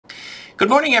Good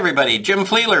morning, everybody. Jim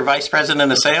Fleeler, Vice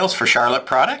President of Sales for Charlotte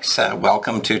Products.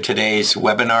 Welcome to today's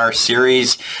webinar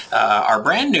series, our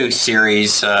brand new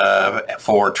series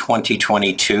for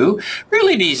 2022,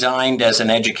 really designed as an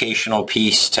educational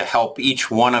piece to help each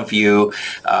one of you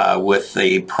with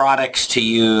the products to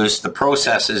use, the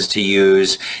processes to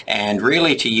use, and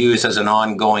really to use as an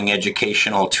ongoing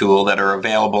educational tool that are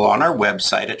available on our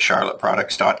website at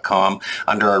charlotteproducts.com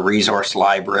under our resource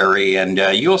library. And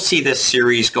you'll see this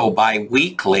series go by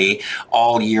weekly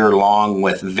all year long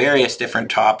with various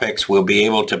different topics. We'll be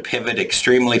able to pivot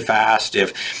extremely fast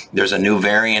if there's a new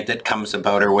variant that comes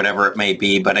about or whatever it may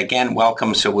be. But again,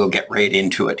 welcome, so we'll get right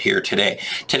into it here today.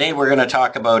 Today we're going to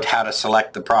talk about how to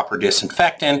select the proper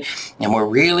disinfectant, and we're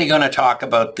really going to talk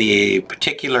about the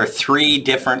particular 3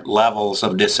 different levels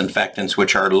of disinfectants,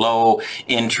 which are low,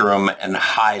 interim, and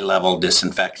high level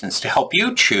disinfectants, to help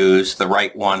you choose the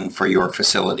right one for your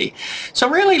facility. So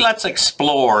really, let's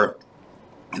explore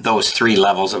those 3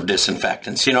 levels of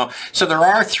disinfectants. So there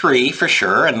are 3 for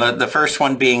sure, and the first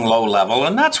one being low level,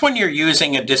 and that's when you're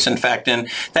using a disinfectant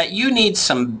that you need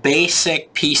some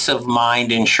basic peace of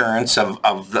mind insurance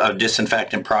of the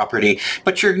disinfectant property,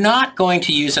 but you're not going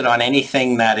to use it on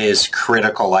anything that is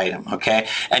critical item, okay?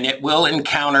 And it will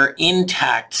encounter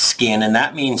intact skin, and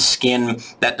that means skin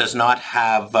that does not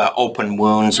have open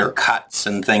wounds or cuts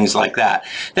and things like that.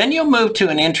 Then you'll move to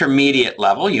an intermediate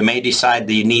level. You may decide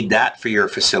that you need that for your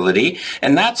facility,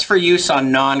 and that's for use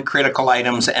on non-critical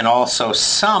items and also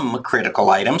some critical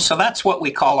items. So that's what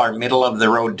we call our middle of the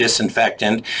road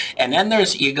disinfectant. And then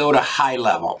you go to high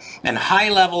level, and high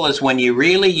level is when you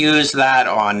really use that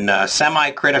on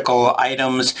semi-critical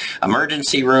items,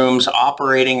 emergency rooms,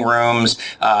 operating rooms,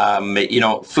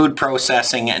 food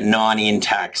processing, and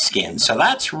non-intact skin. So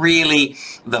that's really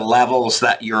the levels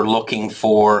that you're looking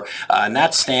for, and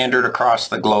that's standard across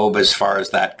the globe as far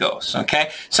as that goes. Okay,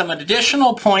 some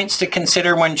additional points to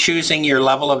consider when choosing your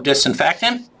level of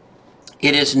disinfectant.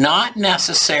 It is not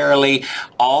necessarily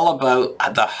all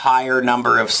about the higher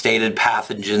number of stated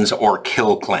pathogens or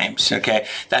kill claims, okay?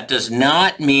 That does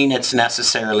not mean it's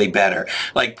necessarily better.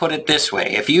 Like, put it this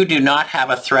way, if you do not have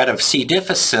a threat of C.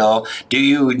 difficile, do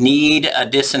you need a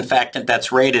disinfectant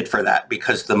that's rated for that?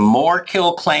 Because the more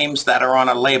kill claims that are on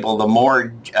a label, the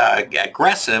more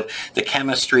aggressive the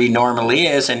chemistry normally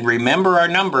is. And remember, our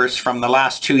numbers from the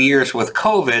last 2 years with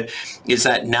COVID is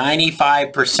that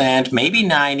 95%, maybe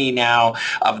 90 now,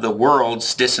 of the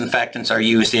world's disinfectants are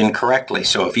used incorrectly.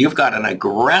 So if you've got an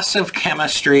aggressive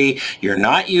chemistry, you're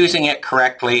not using it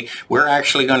correctly, we're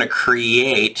actually going to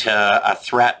create a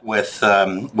threat with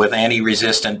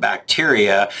anti-resistant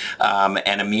bacteria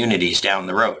and immunities down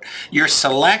the road. Your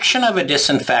selection of a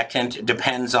disinfectant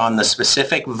depends on the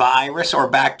specific virus or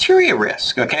bacteria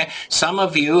risk, okay? Some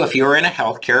of you, if you're in a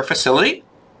healthcare facility,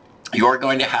 you're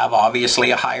going to have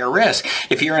obviously a higher risk.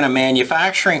 If you're in a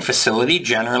manufacturing facility,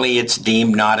 generally it's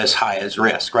deemed not as high as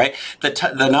risk, right?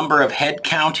 The number of head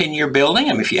count in your building,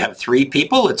 I mean, if you have 3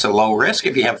 people, it's a low risk.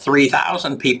 If you have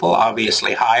 3,000 people,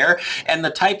 obviously higher. And the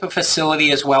type of facility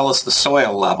as well as the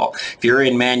soil level. If you're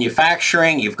in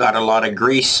manufacturing, you've got a lot of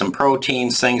grease, some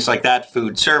proteins, things like that,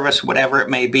 food service, whatever it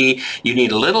may be, you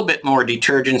need a little bit more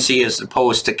detergency as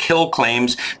opposed to kill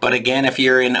claims. But again, if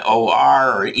you're in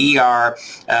OR or ER,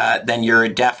 then you're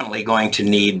definitely going to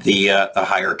need the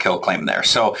higher kill claim there.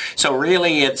 So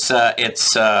really, it's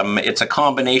a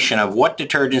combination of what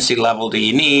detergency level do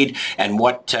you need and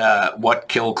what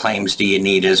kill claims do you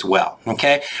need as well.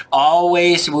 Okay,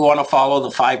 always we want to follow the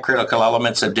 5 critical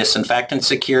elements of disinfectant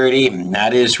security, and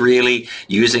that is really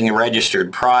using a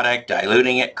registered product,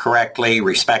 diluting it correctly,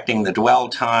 respecting the dwell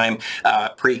time,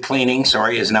 pre-cleaning,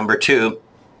 is number 2.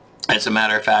 As a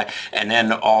matter of fact, and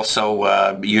then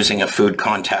also using a food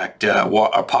contact,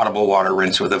 a potable water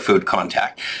rinse with a food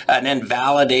contact. And then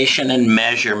validation and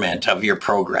measurement of your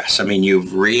progress. I mean,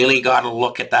 you've really got to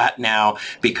look at that now,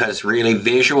 because really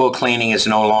visual cleaning is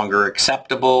no longer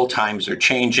acceptable. Times are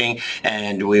changing,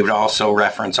 and we would also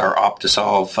reference our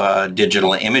OptiSolve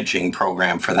digital imaging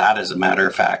program for that, as a matter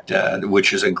of fact,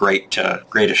 which is a great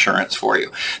assurance for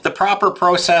you. The proper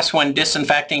process when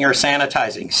disinfecting or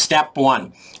sanitizing. Step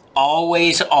 1.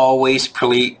 Always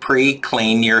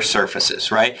pre-clean your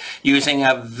surfaces, right? Using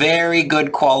a very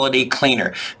good quality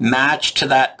cleaner matched to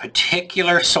that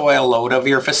particular soil load of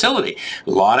your facility. A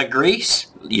lot of grease,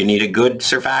 you need a good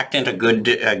surfactant, a good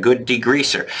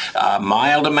degreaser.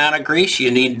 Mild amount of grease, you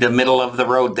need the middle of the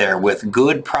road there with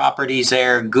good properties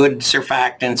there, good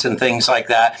surfactants and things like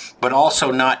that, but also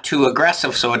not too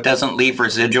aggressive so it doesn't leave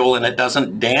residual and it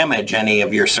doesn't damage any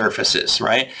of your surfaces,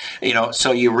 right?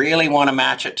 So you really want to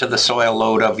match it to the soil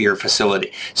load of your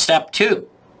facility. Step 2.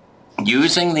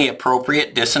 using the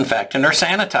appropriate disinfectant or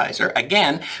sanitizer,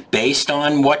 again based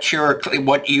on what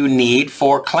you need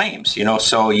for claims.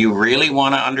 So you really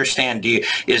want to understand,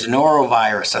 is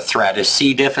norovirus a threat? Is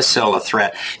C. difficile a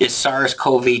threat? Is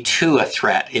SARS-CoV-2 a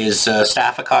threat? Is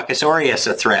Staphylococcus aureus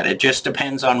a threat? It just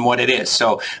depends on what it is.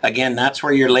 So again, that's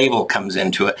where your label comes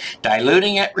into it.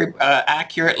 Diluting it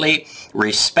accurately,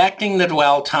 respecting the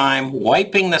dwell time,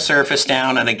 wiping the surface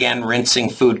down, and again rinsing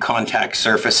food contact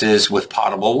surfaces with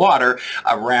potable water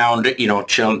around,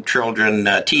 children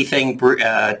teething,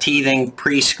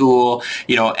 preschool,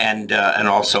 and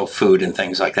also food and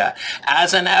things like that.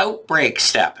 As an outbreak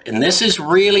step, and this is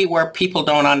really where people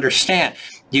don't understand,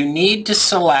 you need to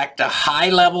select a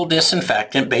high-level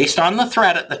disinfectant based on the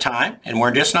threat at the time, and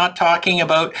we're just not talking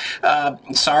about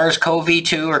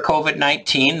SARS-CoV-2 or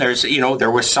COVID-19.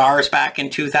 There was SARS back in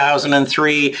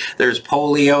 2003. There's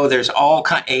polio. There's all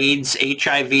kinds, AIDS,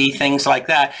 HIV, things like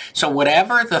that. So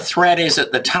whatever the threat is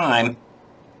at the time,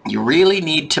 you really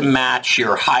need to match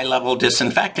your high-level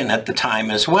disinfectant at the time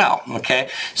as well, okay?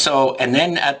 So, and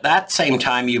then at that same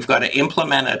time, you've got to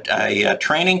implement a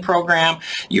training program.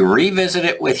 You revisit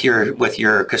it with your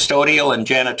custodial and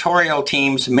janitorial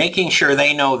teams, making sure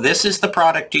they know this is the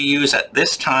product you use at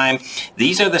this time,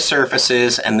 these are the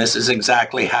surfaces, and this is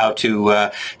exactly how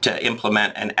to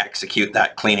implement and execute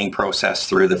that cleaning process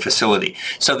through the facility.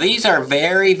 So these are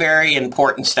very, very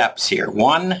important steps here.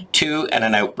 1, 2, and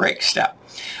an outbreak step.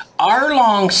 Our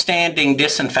long-standing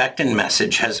disinfectant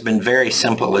message has been very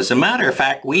simple. As a matter of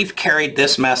fact, we've carried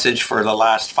this message for the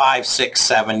last 5, 6,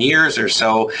 7 years or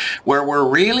so, where we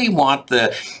really want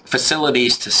the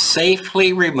facilities to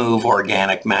safely remove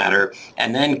organic matter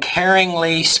and then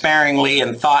caringly, sparingly,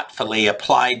 and thoughtfully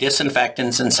apply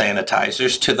disinfectants and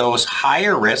sanitizers to those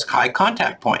higher risk, high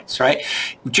contact points, right?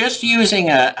 Just using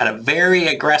a very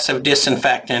aggressive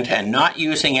disinfectant and not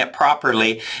using it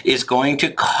properly is going to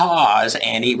cause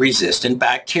resistant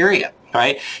bacteria,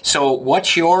 right? So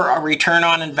what's your return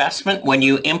on investment when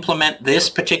you implement this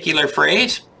particular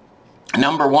phrase?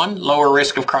 Number 1, lower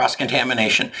risk of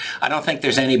cross-contamination. I don't think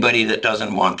there's anybody that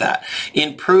doesn't want that.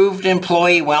 Improved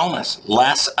employee wellness,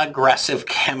 less aggressive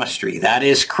chemistry. That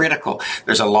is critical.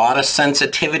 There's a lot of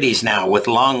sensitivities now with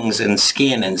lungs and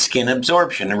skin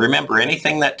absorption. And remember,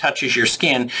 anything that touches your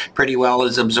skin pretty well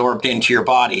is absorbed into your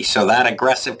body. So that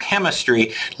aggressive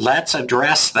chemistry, let's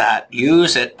address that,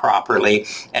 use it properly,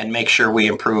 and make sure we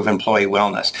improve employee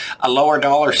wellness. A lower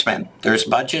dollar spend. There's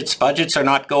budgets. Budgets are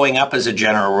not going up as a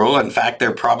general rule. In fact,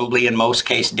 they're probably in most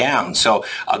cases down. So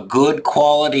a good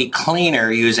quality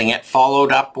cleaner, using it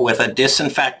followed up with a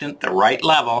disinfectant, the right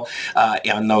level,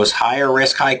 on those higher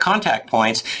risk, high contact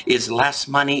points, is less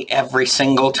money every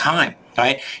single time.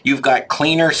 Right? You've got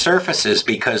cleaner surfaces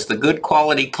because the good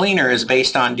quality cleaner is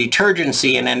based on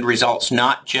detergency and end results,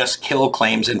 not just kill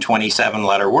claims in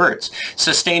 27-letter words.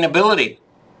 Sustainability.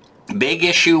 Big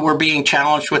issue we're being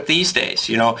challenged with these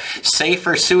days.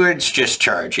 Safer sewage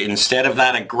discharge. Instead of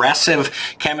that aggressive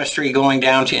chemistry going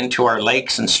down into our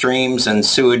lakes and streams and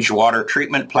sewage water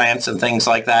treatment plants and things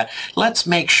like that, let's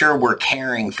make sure we're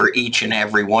caring for each and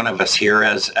every one of us here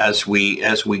as we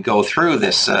go through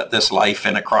this life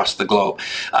and across the globe.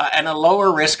 And a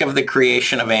lower risk of the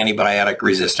creation of antibiotic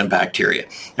resistant bacteria.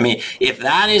 I mean, if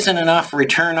that isn't enough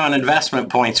return on investment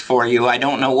points for you, I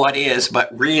don't know what is, but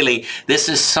really, this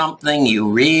is something you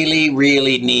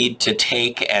really need to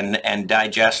take and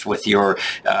digest with your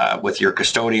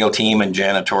custodial team and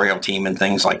janitorial team and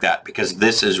things like that, because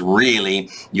this is really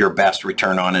your best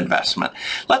return on investment.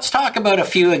 Let's talk about a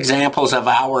few examples of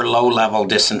our low-level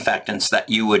disinfectants that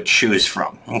you would choose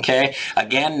from. Okay,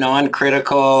 again,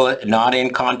 non-critical, not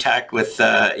in contact with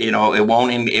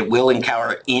it will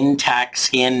encounter intact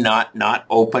skin, not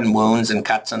open wounds and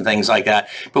cuts and things like that.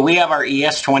 But we have our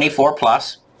ES24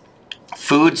 Plus.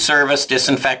 Food service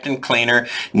disinfectant cleaner,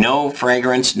 no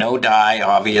fragrance, no dye,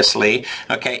 obviously.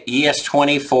 Okay,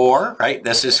 ES24, right?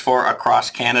 This is for across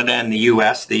Canada and the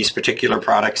US, these particular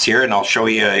products here, and I'll show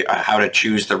you how to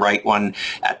choose the right one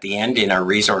at the end in our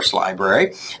resource library.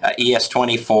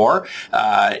 ES24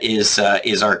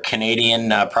 is our Canadian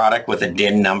product with a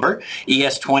DIN number.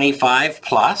 ES25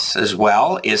 Plus as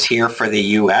well is here for the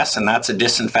US, and that's a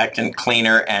disinfectant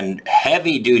cleaner and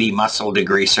heavy-duty muscle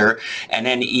degreaser. And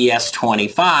then ES25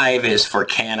 is for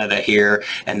Canada here,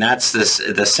 and that's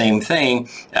the same thing,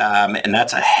 and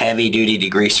that's a heavy-duty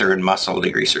degreaser and muscle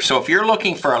degreaser. So if you're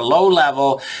looking for a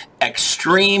low-level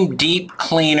extreme deep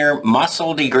cleaner,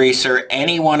 muscle degreaser.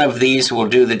 Any one of these will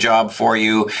do the job for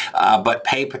you, but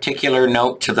pay particular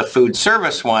note to the food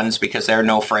service ones because they're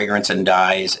no fragrance and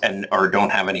dyes or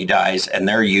don't have any dyes, and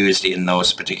they're used in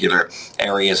those particular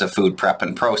areas of food prep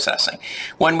and processing.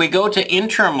 When we go to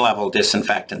interim level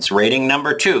disinfectants, rating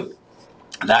number 2,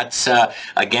 that's,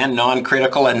 again,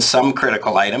 non-critical and some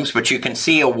critical items, but you can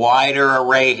see a wider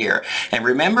array here. And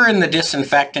remember, in the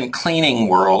disinfectant cleaning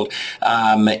world,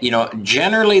 you know,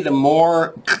 generally the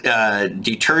more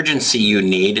detergency you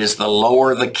need is the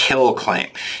lower the kill claim.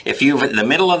 If the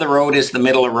middle of the road is the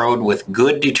middle of the road with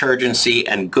good detergency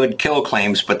and good kill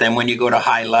claims, but then when you go to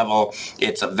high level,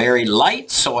 it's a very light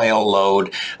soil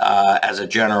load as a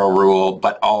general rule,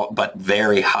 but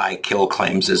very high kill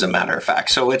claims as a matter of fact.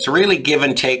 So it's really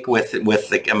given take with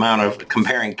the amount of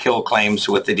comparing kill claims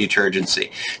with the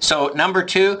detergency. So number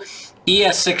 2,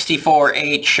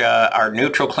 ES64H, our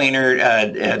neutral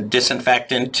cleaner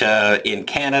disinfectant in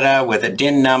Canada with a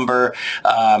DIN number,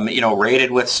 you know,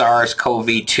 rated with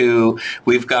SARS-CoV-2.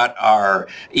 We've got our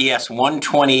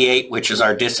ES128, which is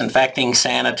our disinfecting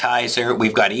sanitizer.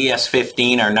 We've got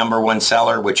ES15, our #1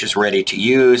 seller, which is ready to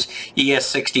use.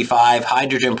 ES65,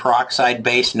 hydrogen peroxide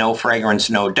base, no fragrance,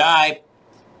 no dye.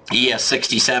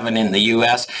 ES67 in the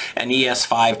US, and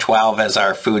ES512 as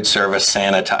our food service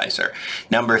sanitizer.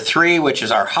 Number 3, which is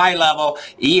our high level,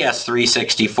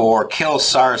 ES364 kills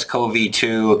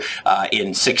SARS-CoV-2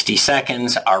 in 60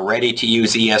 seconds, our ready to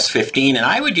use ES15, and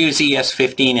I would use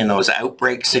ES15 in those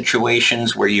outbreak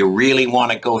situations where you really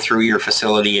want to go through your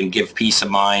facility and give peace of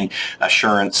mind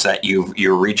assurance that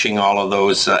you're reaching all of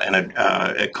those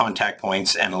contact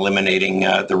points and eliminating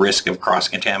the risk of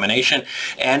cross-contamination.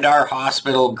 And our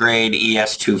hospital grade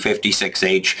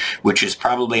ES256H, which is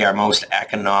probably our most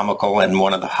economical and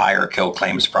one of the higher kill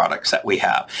claims products that we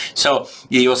have. So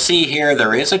you'll see here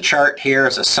there is a chart here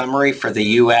as a summary for the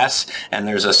US, and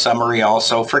there's a summary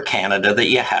also for Canada that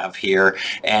you have here,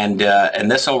 and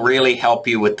this will really help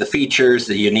you with the features,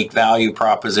 the unique value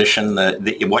proposition,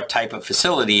 what type of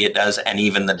facility it does, and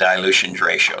even the dilution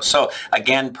ratio. So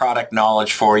again, product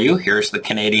knowledge for you. Here's the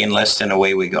Canadian list, and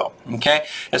away we go. Okay,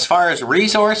 as far as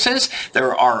resources,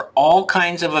 there are all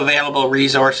kinds of available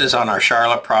resources on our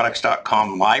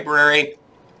charlotteproducts.com library.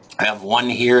 I have one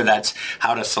here that's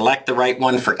how to select the right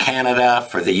one for Canada,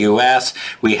 for the US.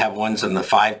 We have ones on the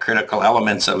 5 critical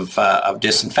elements of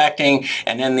disinfecting,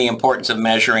 and then the importance of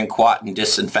measuring quat and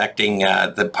disinfecting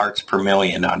the parts per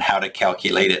million on how to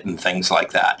calculate it and things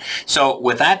like that. So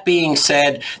with that being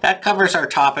said, that covers our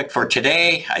topic for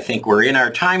today. I think we're in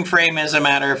our time frame, as a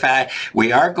matter of fact.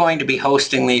 We are going to be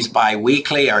hosting these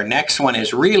bi-weekly. Our next one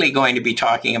is really going to be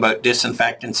talking about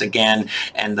disinfectants again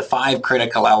and the 5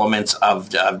 critical elements of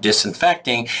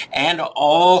disinfecting, and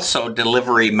also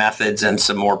delivery methods and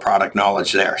some more product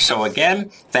knowledge there. So again,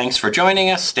 thanks for joining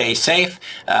us. Stay safe,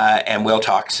 and we'll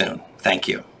talk soon. Thank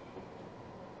you.